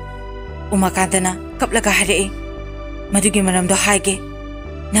ꯇꯧꯔꯤꯕ? ꯎꯃꯥꯀꯥꯟꯇꯅ ꯀꯞꯂꯒ ꯍꯥꯏꯔꯛꯏ, ꯃꯗꯨꯒꯤ ꯃꯔꯝꯗꯣ ꯍꯥꯏꯒꯦ꯫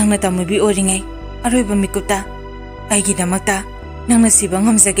 ꯅꯪꯅ ꯇꯃꯨꯕꯤ ꯑꯣꯏꯔꯤꯉꯩ ꯑꯔꯣꯏꯕ ꯃꯤꯀꯨꯞꯇ ꯑꯩꯒꯤꯗꯃꯛꯇ ꯅꯪꯅ ꯁꯤꯕ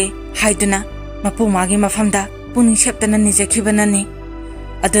ꯉꯝꯖꯒꯦ ꯍꯥꯏꯗꯨꯅ ꯃꯄꯨꯃꯥꯒꯤ ꯃꯐꯝꯗ ꯄꯨꯛꯅꯤꯡ ꯁꯦꯞꯇꯅ ꯅꯤꯖꯈꯤꯕꯅꯅꯤ꯫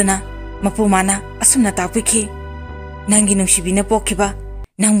 ꯑꯗꯨꯅ ꯃꯄꯨꯃꯥꯅ ꯑꯁꯨꯝꯅ ꯇꯥꯛꯄꯤꯈꯤ, ꯅꯪꯒꯤ ꯅꯨꯡꯁꯤꯕꯤꯅ ꯄꯣꯛꯈꯤꯕ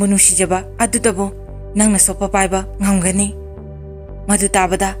ꯅꯪꯕꯨ ꯅꯨꯡꯁꯤꯖꯕ ꯑꯗꯨꯗꯕꯨ ꯅꯪꯅ ꯁꯣꯛꯄ ꯄꯥꯏꯕ ꯉꯝꯒꯅꯤ꯫ ꯃꯗꯨ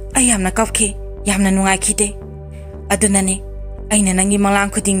ꯇꯥꯕꯗ ꯑꯩ ꯌꯥꯝꯅ ꯀꯞꯈꯤ, ꯌꯥꯝꯅ ꯅꯨꯡꯉꯥꯏꯈꯤꯗꯦ꯫ ꯑꯗꯨꯅꯅꯤ ꯑꯩꯅ ꯅꯪꯒꯤ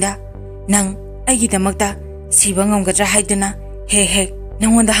ꯃꯪꯂꯥꯟ ꯈꯨꯗꯤꯡꯗ ꯅꯪ ꯑꯩꯒꯤꯗꯃꯛꯇ ꯁꯤꯕ ꯉꯝꯒꯗ꯭ꯔꯥ ꯍꯥꯏꯗꯨꯅ ꯍꯦꯛ ꯍꯦꯛ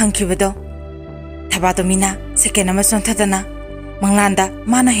ꯅꯪꯉꯣꯟꯗ ꯍꯪꯈꯤꯕꯗꯣ꯫ ꯊꯕꯥꯇꯣꯝꯕꯤꯅ ꯁꯦꯀꯦꯟ ꯑꯃ ꯆꯣꯟꯊꯗꯅ ꯃꯪꯂꯥꯟꯗ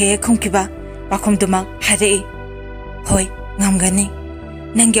ꯃꯥꯅ ꯍꯦꯛ ꯍꯦꯛ ꯈꯨꯝꯈꯤꯕ ꯄꯥꯎꯈꯨꯝꯗꯨꯃꯛ ꯍꯥꯏꯔꯛꯏ, ꯍꯣꯏ ꯉꯝꯒꯅꯤ꯫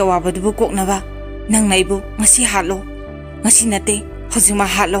 ꯅꯪꯒꯤ ꯑꯋꯥꯕꯗꯨꯕꯨ ꯀꯣꯛꯅꯕ ꯅꯪꯅ ꯑꯩꯕꯨ ꯉꯁꯤ ꯍꯥꯠꯂꯣ꯫ ꯉꯁꯤ ꯅꯠꯇꯦ, ꯍꯧꯖꯤꯛꯃꯛ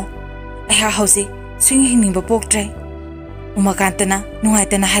ꯍꯥꯠꯂꯣ꯫ ꯑꯩꯍꯥꯛ ꯍꯧꯖꯤꯛ ꯁꯨꯡ ꯍꯤꯡꯅꯤꯡꯕ ꯄꯣꯛꯇ꯭ꯔꯦ꯫ ꯎꯃꯥꯀꯥꯟꯇꯅ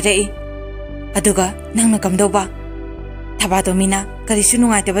ꯅꯨꯡꯉꯥꯏꯇꯅ ꯍꯥꯏꯔꯛꯏ, ꯑꯗꯨꯒ ꯅꯪꯅ ꯀꯝꯗꯧꯕ? ꯊꯕꯥꯇꯣꯝꯕꯤꯅ ꯀꯔꯤꯁꯨ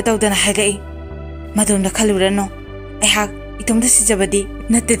ꯅꯨꯡꯉꯥꯏꯇꯕ ꯇꯧꯗꯅ ꯍꯥꯏꯔꯛꯏ, ꯃꯗꯣꯝꯗ ꯈꯜꯂꯨꯔꯅꯨ, ꯑꯩꯍꯥꯛ ꯏꯇꯣꯝꯇ ꯁꯤꯖꯕꯗꯤ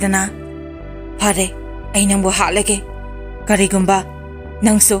ꯅꯠꯇꯦꯗꯅ꯫ ꯐꯔꯦ, ꯑꯩ ꯅꯪꯕꯨ ꯍꯥꯠꯂꯒꯦ꯫ ꯀꯔꯤꯒꯨꯝꯕ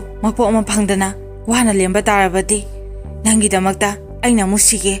ꯅꯪꯁꯨ ꯃꯄꯣꯛ ꯑꯃ ꯐꯪꯗꯅ ꯋꯥꯅ ꯂꯦꯝꯕ ꯇꯥꯔꯕꯗꯤ ꯅꯪꯒꯤꯗꯃꯛꯇ ꯑꯩꯅ ꯑꯃꯨꯛ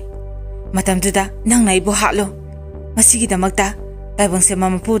ꯁꯤꯒꯦ꯫ ꯃꯇꯝꯗꯨꯗ ꯅꯪꯅ ꯑꯩꯕꯨ ꯍꯥꯠꯂꯣ꯫ ꯃꯁꯤꯒꯤꯗꯃꯛꯇ ꯇꯥꯏꯕꯪ ꯁꯦꯝꯕ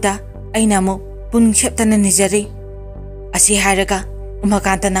ꯃꯄꯨꯗ ꯑꯩꯅ ꯑꯃꯨꯛ ꯄꯨꯛꯅꯤꯡ ꯁꯦꯞꯇꯅ ꯅꯤꯖꯔꯤ꯫ ꯑꯁꯤ ꯍꯥꯏꯔꯒ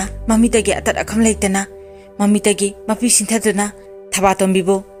ꯎꯃꯥꯀꯥꯟꯇꯅ ꯃꯃꯤꯠꯇꯒꯤ ꯑꯇꯠ ꯑꯈꯝ ꯂꯩꯇꯅ ꯃꯃꯤꯠꯇꯒꯤ ꯃꯄꯤ ꯁꯤꯟꯊꯗꯨꯅ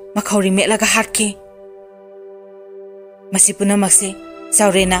ꯊꯕꯥꯇꯣꯝꯕꯤꯕꯨ ꯃꯈꯧꯔꯤ ꯃꯦꯠꯂꯒ ꯍꯥꯠꯈꯤ꯫ ꯃꯁꯤ ꯄꯨꯝꯅꯃꯛꯁꯦ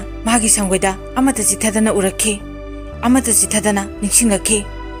ꯆꯥꯎꯔꯦꯟꯅ ꯃꯥꯒꯤ ꯁꯪꯒꯣꯏꯗ ꯑꯃꯠꯇ ꯆꯤꯊꯗꯅ ꯎꯔꯛꯈꯤ, ꯑꯃꯠꯇ ꯆꯤꯊꯗꯅ ꯅꯤꯡꯁꯤꯡꯂꯛꯈꯤ꯫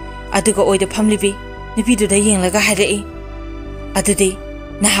 ꯑꯗꯨꯒ ꯑꯣꯏꯗ ꯐꯝꯂꯤꯕꯤ ꯅꯨꯄꯤꯗꯨꯗ ꯌꯦꯡꯂꯒ ꯍꯥꯏꯔꯛꯏ, ꯑꯗꯨꯗꯤ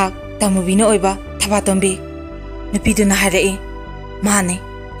ꯅꯍꯥꯛ ꯇꯃꯨꯕꯤꯅ ꯑꯣꯏꯕ ꯊꯕꯥꯇꯣꯝꯕꯤ? ꯅꯨꯄꯤꯗꯨꯅ ꯍꯥꯏꯔꯛꯏ, ꯃꯥꯅꯦ,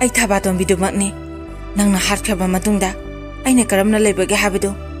 ꯑꯩ ꯊꯕꯥꯇꯣꯝꯕꯤꯗꯨꯃꯛꯅꯤ꯫ ꯅꯪꯅ ꯍꯥꯠꯈ꯭ꯔꯕ ꯃꯇꯨꯡꯗ ꯑꯩꯅ ꯀꯔꯝꯅ ꯂꯩꯕꯒꯦ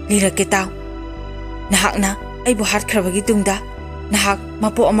ꯍꯥꯏꯕꯗꯨ ꯂꯤꯔꯛꯀꯦ ꯇꯥꯎ꯫ ꯅꯍꯥꯛꯅ ꯑꯩꯕꯨ ꯍꯥꯠꯈ꯭ꯔꯕꯒꯤ ꯇꯨꯡꯗ ꯅꯍꯥꯛ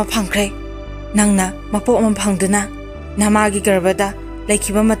ꯃꯄꯣꯛ ꯑꯃ ꯐꯪꯈ꯭ꯔꯦ꯫ ꯅꯪꯅ ꯃꯄꯣꯛ ꯑꯃ ꯐꯪꯗꯨꯅ ꯅꯃꯥꯒꯤ ꯒꯔꯚꯗ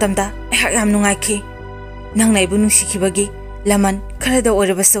ꯂꯩꯈꯤꯕ ꯃꯇꯝꯗ ꯑꯩꯍꯥꯛ ꯌꯥꯝ ꯅꯨꯡꯉꯥꯏꯈꯤ꯫ ꯅꯪꯅ ꯑꯩꯕꯨ ꯅꯨꯡꯁꯤꯈꯤꯕꯒꯤ ꯂꯃꯟ ꯈꯔꯗ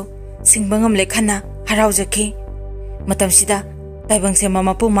ꯑꯣꯏꯔꯕꯁꯨ ꯁꯤꯡꯕ ꯉꯝꯂꯦ ꯈꯟꯅ ꯍꯔꯥꯎꯖꯈꯤ꯫ ꯃꯇꯝꯁꯤꯗ ꯇꯥꯏꯕꯪ ꯁꯦꯝꯕ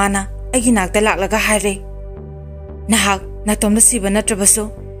ꯃꯄꯨꯃꯥꯅ ꯑꯩꯒꯤ ꯅꯥꯛꯇ ꯂꯥꯛꯂꯒ ꯍꯥꯏꯔꯦ, ꯅꯍꯥꯛ ꯅꯇꯣꯝꯗ ꯁꯤꯕ ꯅꯠꯇ꯭ꯔꯕꯁꯨ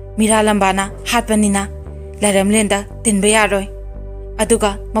ꯃꯤꯔꯥ ꯂꯝꯕꯥꯅ ꯍꯥꯠꯄꯅꯤꯅ ꯂꯥꯏꯔꯦꯝꯂꯦꯟꯗ ꯇꯤꯟꯕ ꯌꯥꯔꯣꯏ,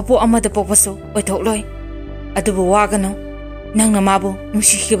 ꯑꯗꯨꯒ ꯃꯄꯣꯛ ꯑꯃꯗ ꯄꯣꯛꯄꯁꯨ ꯑꯣꯏꯊꯣꯛꯂꯣꯏ꯫ ꯑꯗꯨꯕꯨ ꯋꯥꯒꯅꯨ, ꯅꯪꯅ ꯃꯥꯕꯨ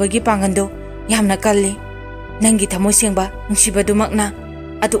ꯅꯨꯡꯁꯤꯈꯤꯕꯒꯤ ꯄꯥꯡꯒꯟꯗꯨ ꯌꯥꯝꯅ ꯀꯜꯂꯤ꯫ ꯅꯪꯒꯤ ꯊꯃꯣꯏ ꯁꯦꯡꯕ ꯅꯨꯡꯁꯤꯕꯗꯨꯃꯛꯅ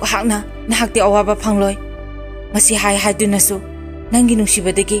ꯑꯗꯨꯛ ꯍꯥꯛꯅ ꯅꯍꯥꯛꯇꯤ ꯑꯋꯥꯕ ꯐꯪꯂꯣꯏ꯫ ꯃꯁꯤ ꯍꯥꯏꯗꯨꯅꯁꯨ ꯅꯪꯒꯤ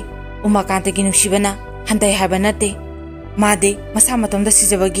ꯅꯨꯡꯁꯤꯕꯗꯒꯤ ꯎꯃꯥꯀꯥꯟꯇꯒꯤ ꯅꯨꯡꯁꯤꯕꯅ ꯍꯟꯊꯩ ꯍꯥꯏꯕ ꯅꯠꯇꯦ꯫ ꯃꯥꯗꯤ ꯃꯁꯥ ꯃꯇꯣꯝꯗ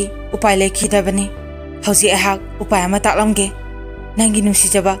ꯁꯤꯖꯕꯒꯤ ꯎꯄꯥꯏ ꯂꯩꯈꯤꯗꯕꯅꯤ꯫ ꯍꯧꯖꯤꯛ ꯑꯩꯍꯥꯛ ꯎꯄꯥꯏ ꯑꯃ ꯇꯥꯛꯂꯝꯒꯦ꯫ ꯅꯪꯒꯤ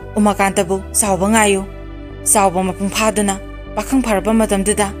ꯅꯨꯡꯁꯤꯖꯕ ꯎꯃꯥꯀꯥꯟꯇꯕꯨ ꯆꯥꯎꯕ ꯉꯥꯏꯌꯨ꯫ ꯆꯥꯎꯕ ꯃꯄꯨꯡ ꯐꯥꯗꯨꯅ ꯄꯥꯈꯪ ꯐꯥꯔꯕ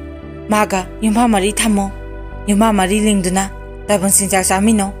ꯃꯇꯝꯗꯨꯗ ꯃꯥꯒ ꯌꯨꯝꯐꯥ ꯃꯔꯤ ꯊꯝꯃꯣ꯫ ꯌꯨꯝꯐꯥ ꯃꯔꯤ ꯂꯤꯡꯗꯨꯅ ꯇꯥꯏꯕꯪ ꯆꯤꯟꯖꯥꯛ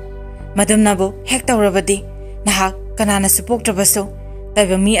ꯆꯥꯃꯤꯟꯅꯧ꯫ ꯃꯗꯨꯝꯅꯕꯨ ꯍꯦꯛ ꯇꯧꯔꯕꯗꯤ ꯅꯍꯥꯛ ꯀꯅꯥꯅꯁꯨ ꯄꯣꯛꯇ꯭ꯔꯕꯁꯨ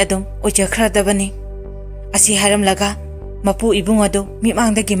ꯇꯥꯏꯕꯪ ꯃꯤ ꯑꯗꯨꯝ ꯑꯣꯏꯖꯈ꯭ꯔꯗꯕꯅꯤ꯫ ꯑꯁꯤ ꯍꯥꯏꯔꯝꯂꯒ ꯃꯄꯨ ꯏꯕꯨꯡ ꯑꯗꯨ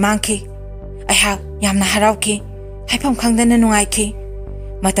ꯃꯤꯠꯃꯥꯡꯗꯒꯤ ꯃꯥꯡꯈꯤ꯫ ꯑꯩꯍꯥꯛ ꯌꯥꯝꯅ ꯍꯔꯥꯎꯈꯤ, ꯍꯥꯏꯐꯝ ꯈꯪꯗꯅ ꯅꯨꯡꯉꯥꯏꯈꯤ꯫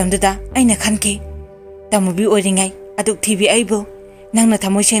 ꯃꯇꯝꯗꯨꯗ ꯑꯩꯅ ꯈꯟꯈꯤ, ꯇꯃꯨꯕꯤ ꯑꯣꯏꯔꯤꯉꯩ ꯑꯗꯨꯛ ꯊꯤꯕꯤ ꯑꯩꯕꯨ ꯅꯪꯅ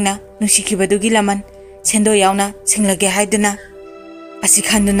ꯊꯃꯣꯏ ꯁꯦꯡꯅ ꯅꯨꯡꯁꯤꯈꯤꯕꯗꯨꯒꯤ ꯂꯃꯟ ꯁꯦꯟꯗꯣꯏ ꯌꯥꯎꯅ ꯁꯤꯡꯂꯒꯦ ꯍꯥꯏꯗꯨꯅ꯫ ꯑꯁꯤ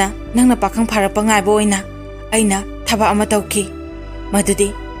ꯈꯟꯗꯨꯅ ꯅꯪꯅ ꯄꯥꯈꯪ ꯐꯥꯔꯛꯄ ꯉꯥꯏꯕ ꯑꯣꯏꯅ ꯑꯩꯅ ꯊꯕꯛ ꯑꯃ ꯇꯧꯈꯤ,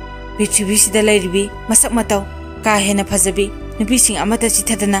 ꯃꯗꯨꯗꯤ ꯄ꯭ꯔꯤꯊꯤꯕꯤꯁꯤꯗ ꯂꯩꯔꯤꯕꯤ ꯃꯁꯛ ꯃꯇꯧ ꯀꯥ ꯍꯦꯟꯅ ꯐꯖꯕꯤ ꯅꯨꯄꯤꯁꯤꯡ ꯑꯃꯠꯇ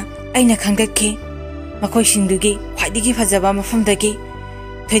ꯆꯤꯊꯗꯅ ꯑꯩꯅ ꯈꯪꯒꯠꯈꯤ꯫ ꯃꯈꯣꯏꯁꯤꯡꯗꯨꯒꯤ ꯈ꯭ꯋꯥꯏꯗꯒꯤ ꯐꯖꯕ ꯃꯐꯝꯗꯒꯤ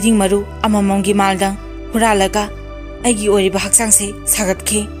ꯊꯣꯏꯗꯤꯡ ꯃꯔꯨ ꯑꯃꯃꯝꯒꯤ ꯃꯥꯜꯗꯪ ꯍꯨꯔꯥꯜꯂꯒ ꯑꯩꯒꯤ ꯑꯣꯏꯔꯤꯕ ꯍꯛꯆꯥꯡꯁꯦ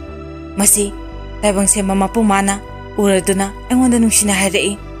ꯁꯥꯒꯠꯈꯤ꯫ ꯃꯁꯤ ꯇꯥꯏꯕꯪ ꯁꯦꯝꯕ ꯃꯄꯨꯃꯥꯅ ꯎꯔꯗꯨꯅ ꯑꯩꯉꯣꯟꯗ ꯅꯨꯡꯁꯤꯅ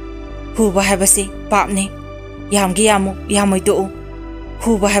ꯍꯥꯏꯔꯛꯏ, ꯍꯨꯕ ꯍꯥꯏꯕꯁꯤ ꯄꯥꯞꯅꯤ, ꯌꯥꯝꯒꯦ ꯌꯥꯝꯃꯨ ꯌꯥꯝꯃꯣꯏ ꯇꯣꯛꯎ꯫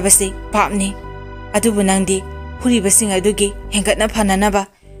 huba habasi papni adubu nangdi huribasing adugi hengatna phananaba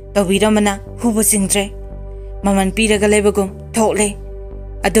tawbiramana hubu singdre maman piraga lebagum thokle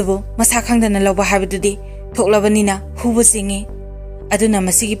adubu masa khangdana lawba habadudi thoklabanina hubu singi aduna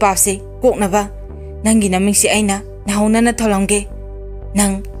masigi papse koknaba nangi namingsi aina nahaunana tholamge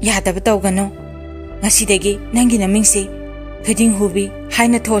nang yadaba tawgano ngasidagi nangi namingsi theding hubi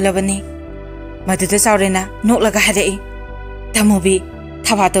haina tholabani maduda saurena noklaga hadai tamubi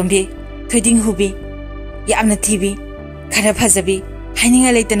thabatombi theding hubi yamna thibi khara phajabi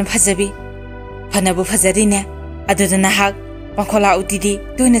haininga leitana phajabi phanabu phajarine aduda nahak Pangkhokla utidi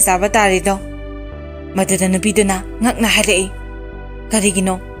toina saba tarido maduda nubiduna ngakna hadai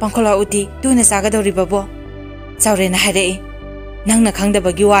karigino Pangkhokla uti toina sagadori babo saurena hadai nangna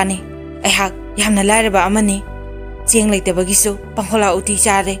khangdabagi wani aihak yamna lairaba amani cheng leitabagisu Pangkhokla uti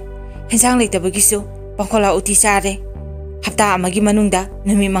chare hensang leitabagisu Pangkhokla uti chare hapta amagi manungda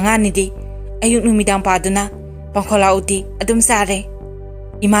numi manganidi ayuk numidang paduna Pangkhokla uti adum chare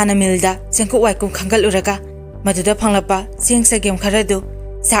imana milda chengku waikum khangal uraga maduda phanglapa cheng sagem kharadu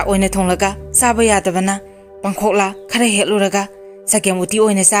sa oina thonglaga saba yadabana Pangkhokla khara heluraga sagem uti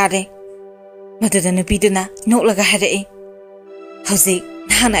oina chare maduda nupiduna noklaga harai hausi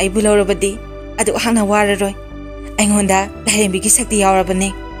nahana ai bulorabadi adu hana wararoi aingonda dairembigi sakti yaurabane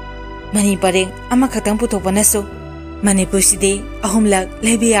mani pareng ama khatang puthopanasu Manipuri sidi ahumlak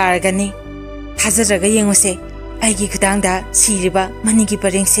lebi yaragani thajaraga yengose aigi khudangda siriba manigi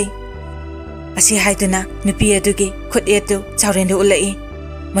parengsi asi haiduna nupi adugi khut etu chaurenda ulai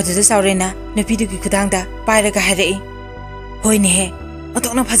maduda chaurena nupi dugi khudangda pairaga harai hoine he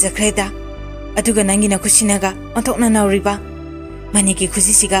otokna phajakreda aduga nangina khusinaga otokna nauriba manigi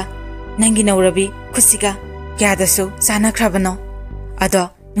khusisiga nangi naurabi khusiga kyadasu chanakrabano ado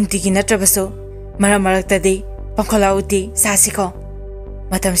nungtigi natrabasu maramaratadi Pangkhokla uti sasiko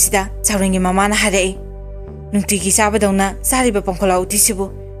matamsida chaurengi mamana harai nungtigi sabadawna sariba Pangkhokla uti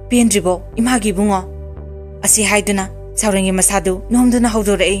sibu pendribo imagi bungo asi haiduna chaurengi masadu nomduna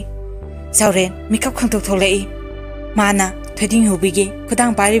haudorai chauren mikap khangtok tholai mana theding hubigi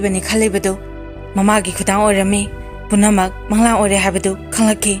khudang paribani khalebadu mamagi khudang orami punamak mangla ore habadu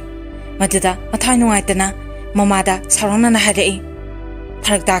khanglakhi maduda mathai nungaitana mamada saurangna harai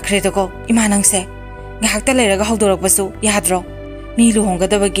tharak dakhredago imanangse ngahakta leiraga haudorakbasu yadro mi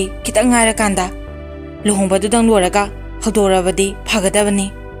luhongadabagi kitang ngaira kanda luhongbadudang loraga haudorabadi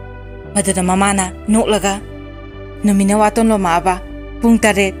phagadabani maduda mamana noklaga numina waton loma aba pung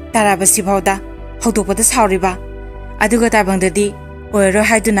tare tarabasi bauda haudopada sauriba aduga tabangdadi oiro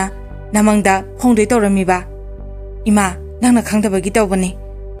haiduna namangda hongdoi toramiba ima nangna khangdabagi tawbani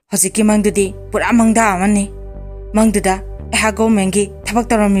hojiki mangdudi pura mangda amani mangduda eha government thabak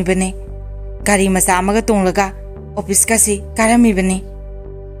taramibani gari masa amaga tonglaga office kasi karamibani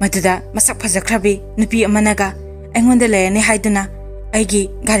maduda masak phajakrabi nupi amanaga aingonda layani haiduna aigi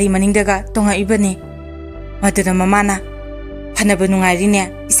gari maningdaga tonga ibani maduda mamana phanaba nungairine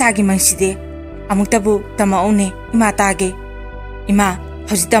isagi mangside amuktabu tamaone ima tage ima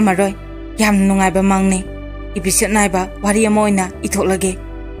hojita maroi yam nungaiba mangni episode naiba wari ama oina ithoklage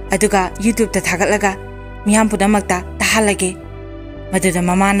aduga YouTube ta thagatlaga miyam pudamakta tahalage maduda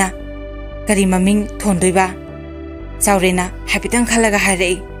mamana kari maming thondoiba chaurena hapitang khalaga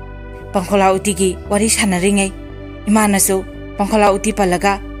harai Pangkhokla utigi wari sanaringai imanasu Pangkhokla uti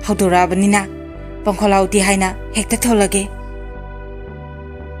palaga haudorabanina Pangkhokla uti haina hekta tholage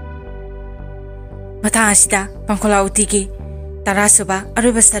matha asida Pangkhokla utigi tarasuba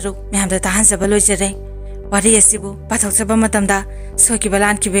aruba saruk myamda tahansaba loijare wari asibu pathokchaba matamda sokiba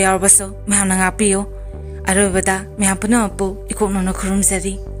lankiba yarbasu myamna ngapiyo arubada myam punapu ikoknona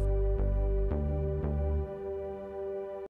khurumjari